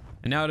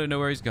now I don't know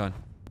where he's gone.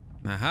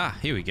 Aha,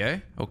 here we go.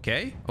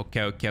 Okay.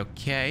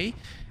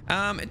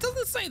 It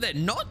doesn't say they're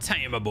not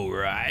tameable,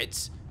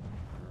 right?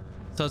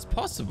 So it's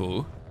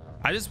possible.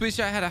 I just wish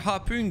I had a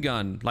harpoon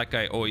gun, like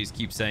I always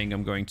keep saying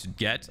I'm going to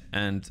get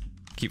and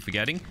keep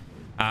forgetting.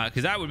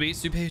 Because that would be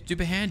super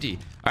duper handy.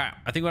 All right,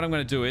 I think what I'm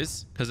going to do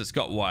is, because it's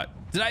got what?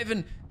 I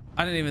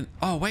don't even...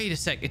 Oh, wait a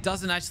sec. It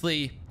doesn't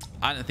actually...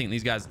 I don't think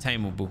these guys are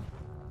tameable.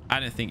 I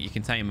don't think you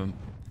can tame them.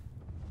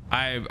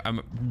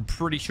 I'm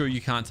pretty sure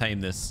you can't tame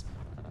this.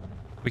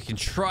 We can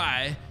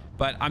try,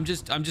 but I'm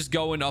just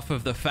going off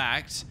of the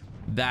fact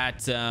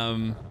that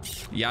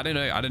yeah, I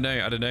don't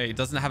know. It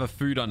doesn't have a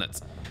food on it.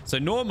 So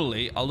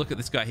normally I'll look at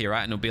this guy here,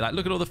 right, and it'll be like,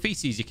 look at all the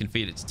feces you can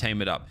feed it to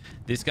tame it up.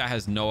 This guy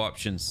has no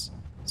options,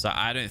 so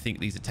I don't think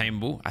these are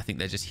tameable. I think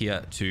they're just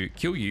here to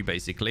kill you,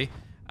 basically.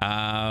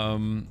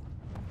 I'm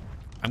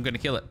gonna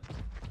kill it.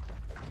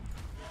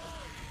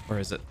 Where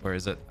is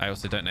it? I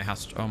also don't know how...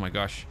 Oh my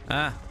gosh.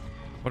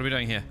 What are we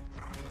doing here?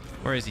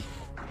 Where is he?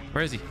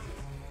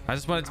 I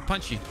just wanted to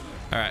punch you.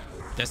 All right,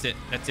 that's it.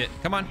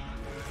 Come on.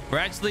 We're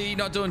actually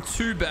not doing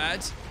too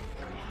bad.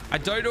 I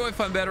don't know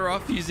if I'm better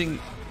off using...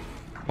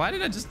 Why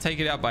did I just take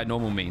it out by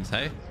normal means,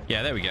 hey?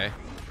 Yeah, there we go.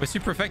 We're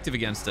super effective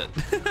against it.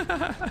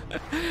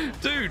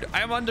 Dude,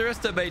 I am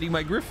underestimating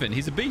my Griffin.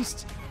 He's a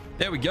beast.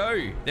 There we go.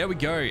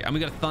 And we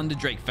got a Thunder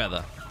Drake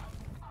feather.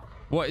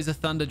 What is a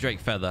Thunder Drake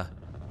feather?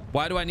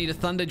 Why do I need a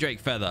Thunder Drake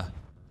feather?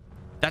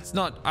 That's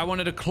not... I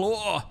wanted a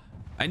claw.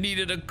 I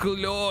needed a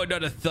claw,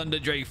 not a Thunder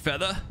Drake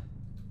feather.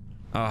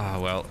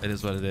 Oh, well, it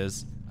is what it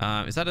is.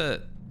 Is that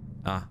a...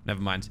 Ah,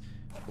 never mind.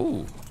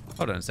 Ooh,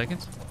 hold on a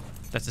second.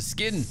 That's a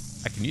skin.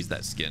 I can use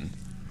that skin.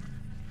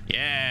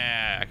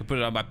 Yeah, I can put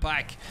it on my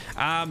pike.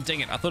 Dang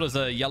it. I thought it was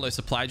a yellow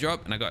supply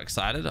drop and I got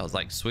excited. I was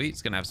like, sweet,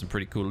 it's going to have some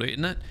pretty cool loot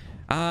in it.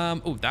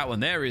 Oh, that one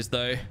there is,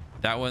 though.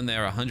 That one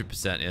there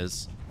 100%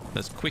 is.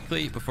 Let's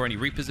quickly, before any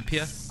Reapers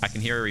appear, I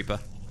can hear a Reaper.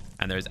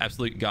 And there's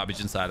absolute garbage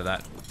inside of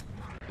that.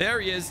 There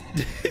he is.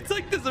 It's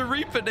like there's a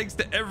Reaper next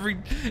to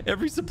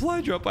every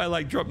supply drop I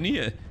like drop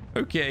near.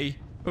 Okay.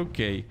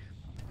 You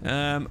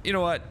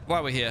know what?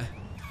 While we're here.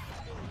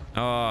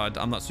 Oh,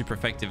 I'm not super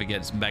effective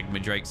against Magma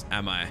Drakes,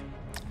 am I?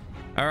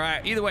 All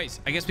right. Either way,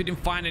 I guess we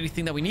didn't find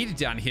anything that we needed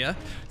down here.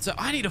 So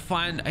I need to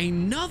find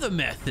another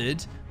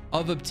method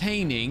of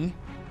obtaining...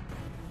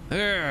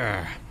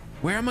 where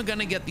am I going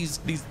to get these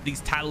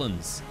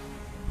talons?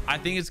 I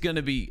think it's going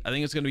to be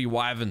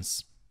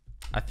wyverns.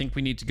 I think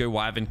we need to go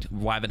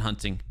wyvern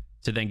hunting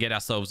to then get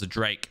ourselves a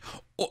drake.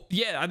 Or,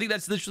 yeah, I think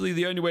that's literally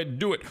the only way to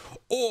do it.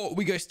 Or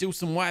we go steal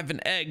some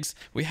wyvern eggs,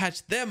 we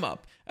hatch them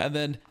up, and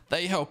then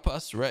they help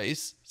us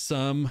raise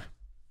some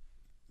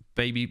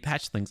baby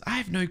hatchlings. I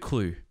have no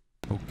clue.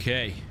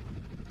 Okay.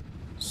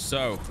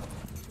 So,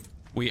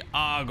 we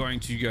are going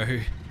to go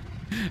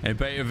and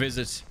pay a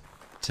visit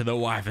to the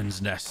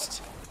wyvern's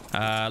nest.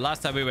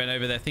 Last time we went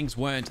over there, things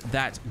weren't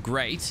that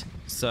great.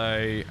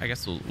 So, I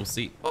guess we'll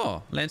see.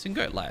 Oh, lantern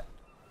goat light.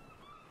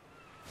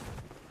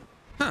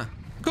 Huh,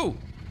 cool.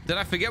 Did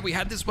I forget we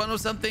had this one or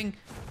something?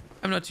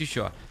 I'm not too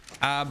sure.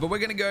 But we're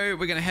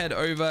gonna head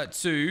over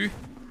to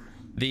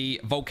the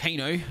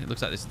volcano. It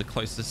looks like this is the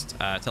closest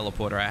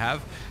teleporter I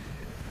have.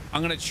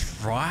 I'm gonna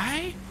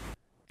try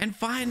and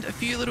find a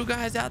few little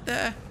guys out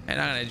there, and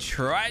I'm gonna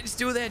try to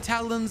steal their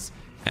talons,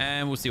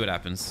 and we'll see what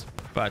happens.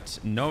 But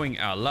knowing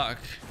our luck,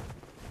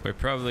 we're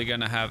probably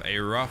gonna have a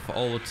rough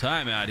old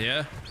time out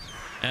here,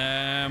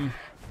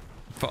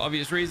 for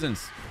obvious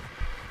reasons.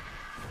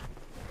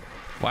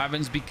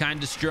 Wyverns be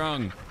kind of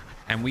strong,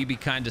 and we be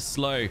kind of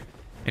slow.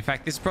 In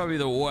fact, this is probably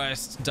the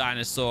worst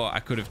dinosaur I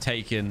could have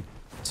taken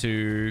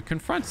to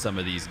confront some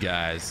of these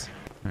guys.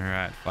 All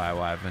right, fire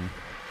wyvern.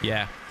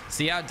 Yeah,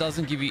 see how it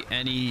doesn't give you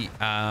any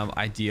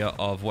idea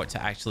of what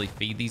to actually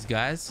feed these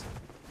guys?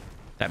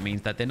 That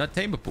means that they're not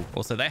tameable.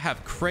 Also, they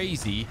have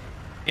crazy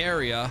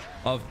area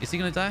of... Is he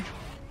gonna die?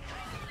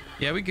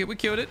 Yeah, we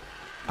killed it.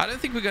 I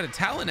don't think we got a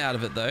talon out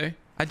of it, though.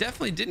 I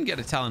definitely didn't get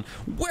a talon.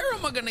 Where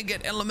am I going to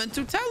get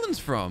elemental talons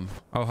from?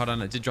 Oh, hold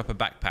on. I did drop a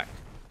backpack.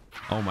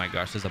 Oh my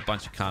gosh. There's a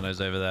bunch of Carnos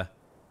over there.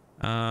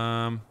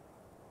 I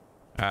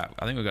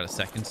think we've got a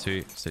second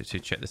to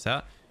check this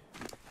out.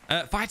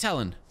 Fire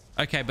talon.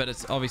 Okay, but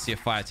it's obviously a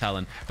fire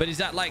talon. But is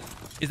that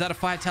a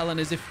fire talon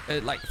as if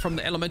like from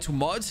the elemental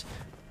mod?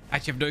 I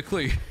actually have no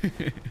clue.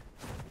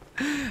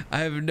 I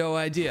have no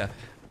idea.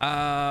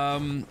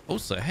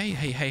 Also,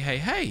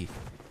 hey.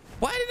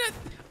 Why didn't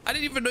I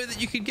didn't even know that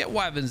you could get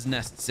wyvern's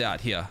nests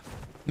out here.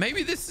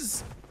 Maybe this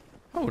is...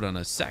 Hold on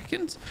a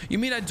second. You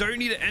mean I don't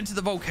need to enter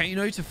the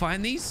volcano to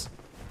find these?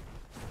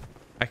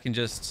 I can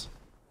just...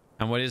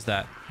 And what is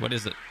that? What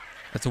is it?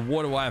 That's a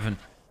water wyvern.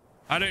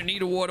 I don't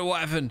need a water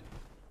wyvern.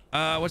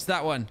 What's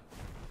that one?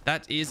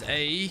 That is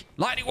a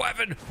lightning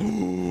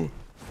wyvern.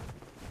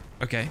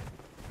 Okay.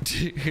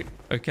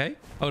 Okay.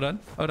 Hold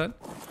on.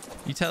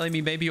 You telling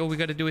me maybe all we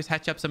got to do is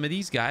hatch up some of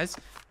these guys,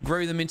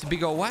 grow them into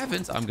big old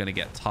wyverns? I'm going to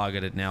get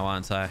targeted now,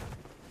 aren't I?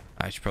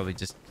 I should probably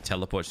just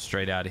teleport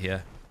straight out of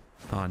here.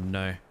 Oh,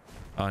 no.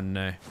 Oh,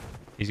 no.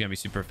 He's going to be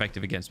super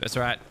effective against me. That's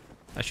all right.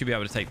 I should be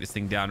able to take this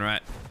thing down,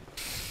 right?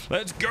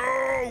 Let's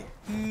go.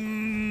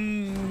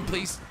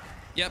 Please.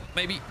 Yep,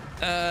 maybe.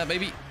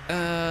 Maybe.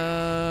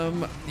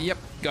 Yep,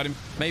 got him.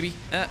 Maybe.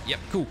 Yep,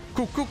 cool.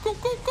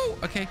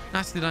 Okay,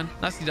 nicely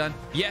done.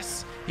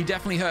 Yes, he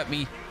definitely hurt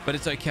me, but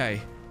it's okay.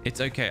 It's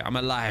okay. I'm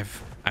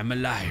alive.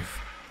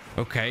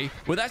 Okay.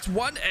 Well, that's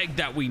one egg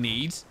that we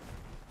need.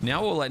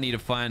 Now all I need to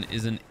find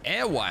is an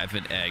air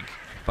wyvern egg.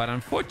 But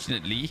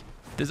unfortunately,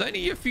 there's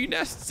only a few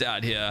nests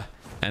out here.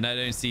 And I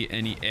don't see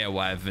any air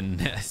wyvern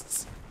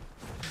nests.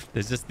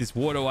 There's just this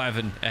water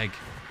wyvern egg.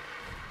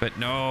 But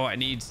no, I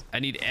need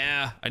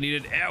air. I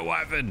need an air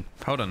wyvern.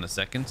 Hold on a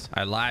second.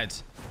 I lied.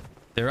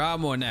 There are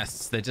more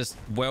nests. They're just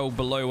well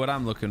below what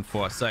I'm looking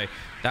for. So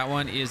that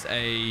one is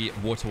a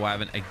water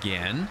wyvern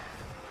again.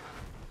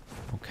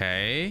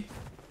 Okay.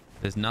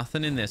 There's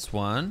nothing in this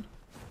one.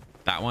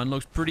 That one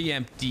looks pretty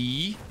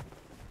empty.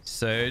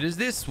 So does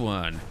this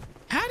one.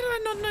 How did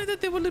I not know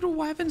that there were little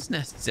wyvern's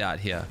nests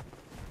out here?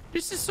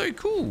 This is so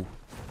cool.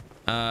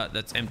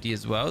 That's empty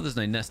as well. There's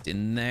no nest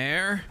in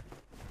there.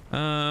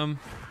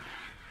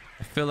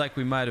 I feel like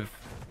we might have...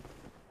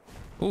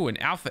 Oh, an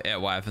alpha air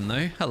wyvern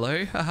though.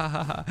 Hello.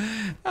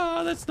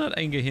 Oh, let's not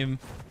anger him.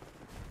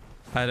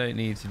 I don't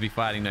need to be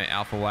fighting no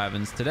alpha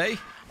wyverns today.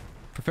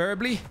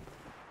 Preferably.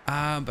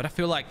 But I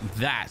feel like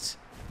that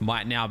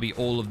might now be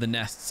all of the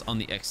nests on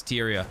the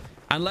exterior.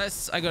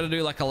 Unless I got to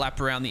do like a lap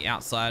around the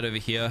outside over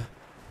here.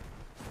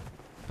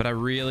 But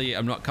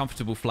I'm not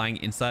comfortable flying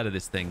inside of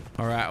this thing.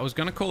 All right, I was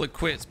going to call it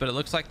quits, but it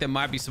looks like there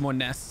might be some more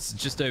nests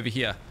just over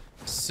here.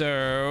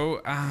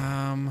 So, all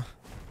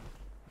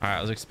right,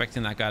 I was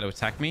expecting that guy to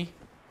attack me.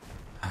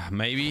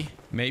 Maybe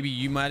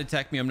you might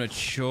attack me. I'm not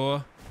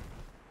sure.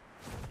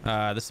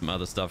 There's some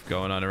other stuff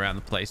going on around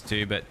the place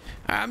too, but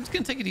I'm just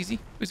going to take it easy.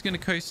 We're just going to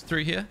coast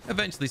through here.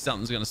 Eventually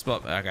something's going to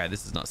spot. Okay,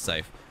 this is not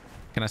safe.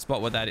 Can I spot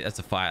what that is? That's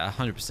a fire.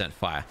 100%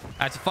 fire.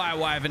 That's a fire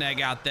wyvern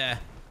egg out there.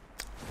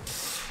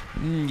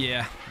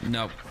 Yeah.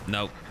 Nope.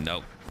 Hold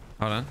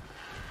on.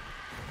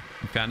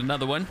 We found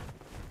another one.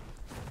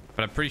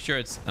 But I'm pretty sure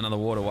it's another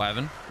water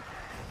wyvern.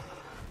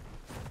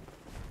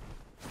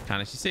 Can't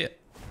actually see it.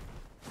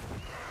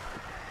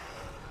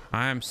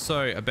 I am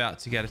so about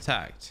to get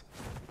attacked.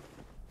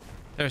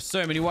 There are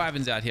so many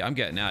wyverns out here. I'm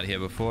getting out of here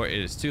before it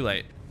is too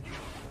late.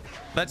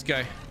 Let's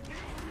go.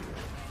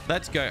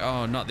 Let's go.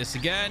 Oh, not this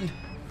again.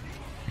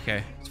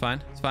 Okay, it's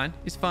fine.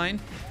 It's fine.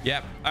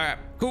 Yep. All right,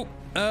 cool.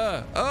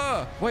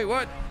 Wait,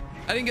 what?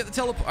 I didn't get the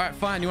teleport. All right,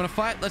 fine. You want to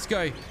fight? Let's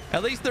go.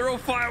 At least they're all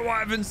fire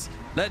wyverns.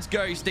 Let's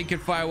go, you stinking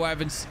fire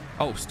wyverns.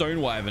 Oh,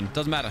 stone wyvern.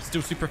 Doesn't matter.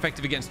 Still super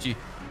effective against you.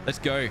 Let's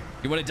go.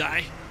 You want to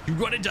die? You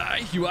want to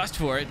die? You asked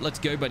for it. Let's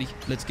go, buddy.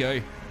 Let's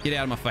go. Get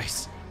out of my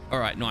face. All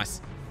right,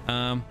 nice.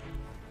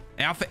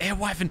 Alpha air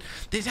wyvern.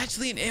 There's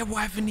actually an air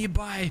wyvern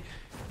nearby.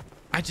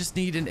 I just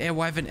need an air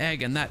wyvern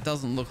egg, and that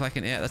doesn't look like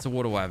an air. That's a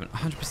water wyvern.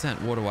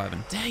 100% water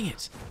wyvern. Dang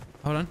it.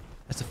 Hold on.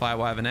 That's a fire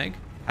wyvern egg.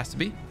 Has to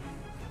be.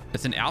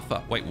 It's an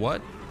alpha. Wait,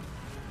 what?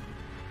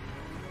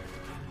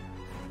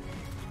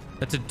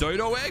 That's a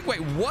dodo egg?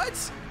 Wait,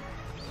 what?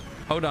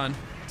 Hold on.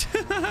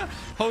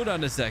 Hold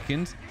on a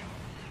second.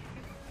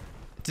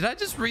 Did I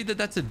just read that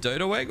that's a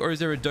dodo egg, or is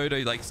there a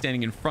dodo like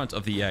standing in front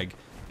of the egg?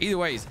 Either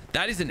ways,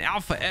 that is an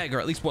alpha egg, or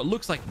at least what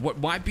looks like what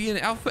might be an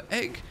alpha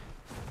egg.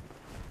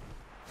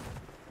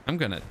 I'm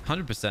gonna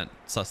 100%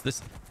 suss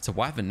this. It's a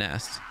wyvern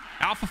nest.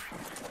 Alpha.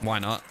 Why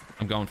not?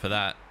 I'm going for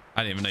that.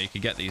 I didn't even know you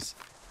could get these.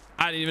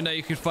 I didn't even know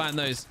you could find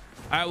those.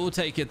 I will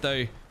take it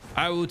though.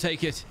 I will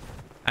take it.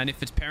 And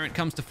if its parent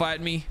comes to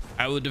fight me,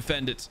 I will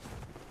defend it.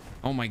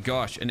 Oh my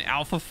gosh, an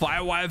alpha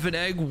fire wyvern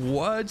egg?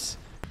 What?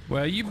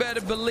 Well, you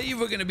better believe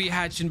we're going to be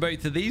hatching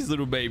both of these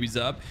little babies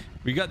up.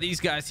 We got these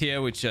guys here,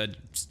 which are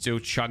still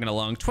chugging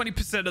along.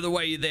 20% of the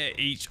way there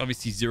each.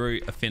 Obviously, 0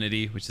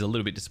 affinity, which is a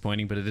little bit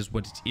disappointing, but it is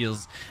what it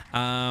is.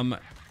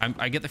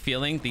 I get the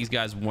feeling these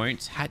guys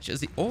won't hatch as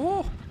the...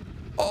 Oh,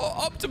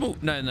 Oh,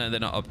 optimal. No, they're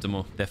not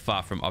optimal. They're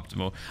far from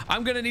optimal.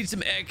 I'm going to need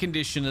some air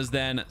conditioners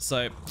then.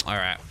 So, all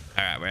right.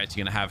 We're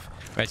actually going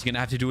to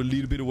have to do a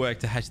little bit of work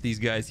to hatch these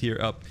guys here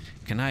up.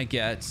 Can I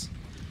get,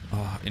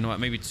 oh, you know what?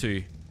 Maybe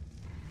 2.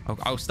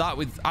 I'll start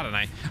with, I don't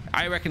know.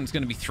 I reckon it's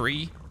going to be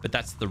 3, but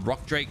that's the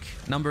Rock Drake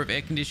number of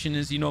air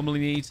conditioners you normally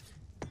need.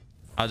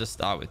 I'll just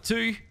start with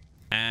 2,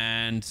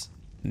 and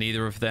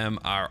neither of them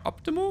are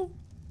optimal.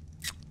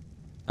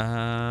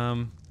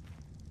 Optimal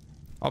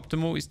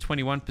is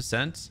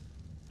 21%.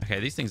 Okay,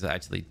 these things are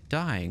actually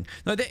dying.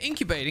 No, they're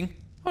incubating.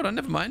 Hold on,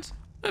 never mind.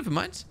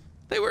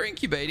 They were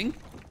incubating.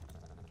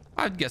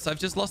 I guess I've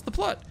just lost the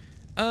plot.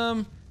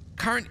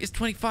 Current is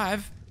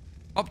 25.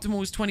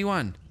 Optimal is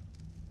 21.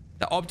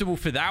 The optimal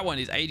for that one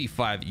is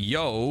 85.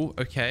 Yo,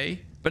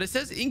 okay. But it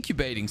says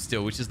incubating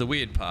still, which is the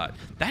weird part.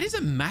 That is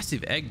a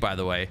massive egg, by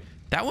the way.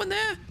 That one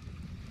there,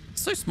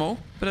 so small,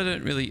 but I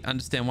don't really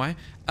understand why.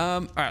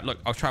 All right, look,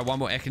 I'll try one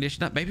more air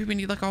conditioner. Maybe we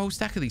need like a whole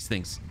stack of these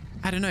things.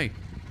 I don't know.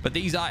 But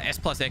these are S+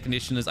 air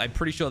conditioners. I'm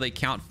pretty sure they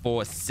count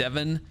for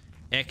 7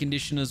 air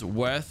conditioners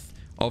worth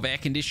of air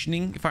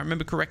conditioning, if I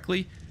remember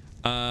correctly.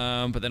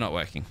 But they're not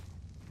working.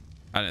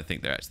 I don't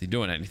think they're actually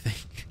doing anything.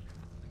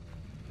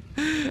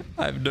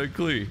 I have no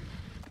clue.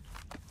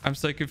 I'm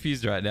so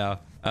confused right now.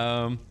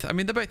 I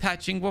mean, they're both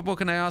hatching. What more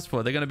can I ask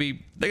for? They're gonna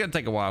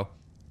take a while,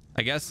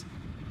 I guess.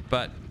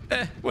 But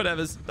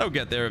whatevers. They'll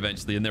get there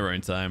eventually in their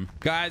own time.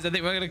 Guys, I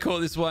think we're going to call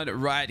this one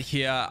right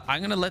here. I'm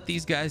going to let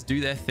these guys do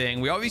their thing.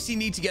 We obviously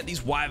need to get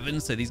these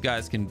wyverns so these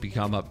guys can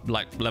become up,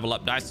 like level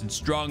up nice and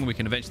strong. We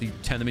can eventually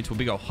turn them into a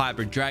big old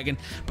hybrid dragon.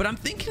 But I'm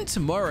thinking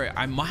tomorrow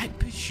I might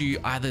pursue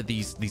either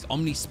these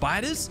omni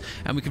spiders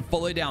and we can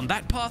follow down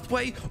that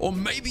pathway, or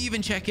maybe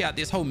even check out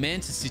this whole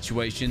mantis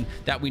situation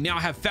that we now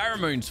have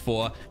pheromones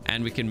for,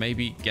 and we can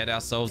maybe get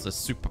ourselves a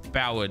super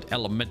powered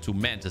elemental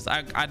mantis.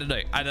 I don't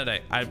know.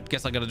 I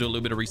guess I got to do a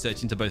little bit of research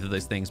into both of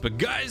those things. But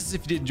guys,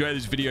 if you did enjoy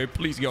this video,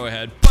 please go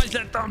ahead, punch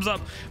that thumbs up.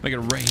 Make it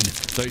rain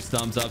those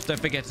thumbs up. Don't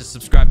forget to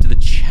subscribe to the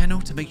channel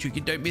to make sure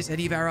you don't miss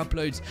any of our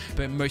uploads.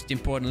 But most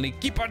importantly,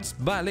 keep on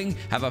smiling,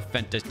 have a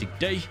fantastic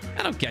day,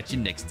 and I'll catch you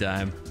next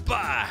time.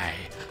 Bye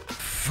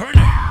for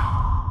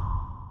now.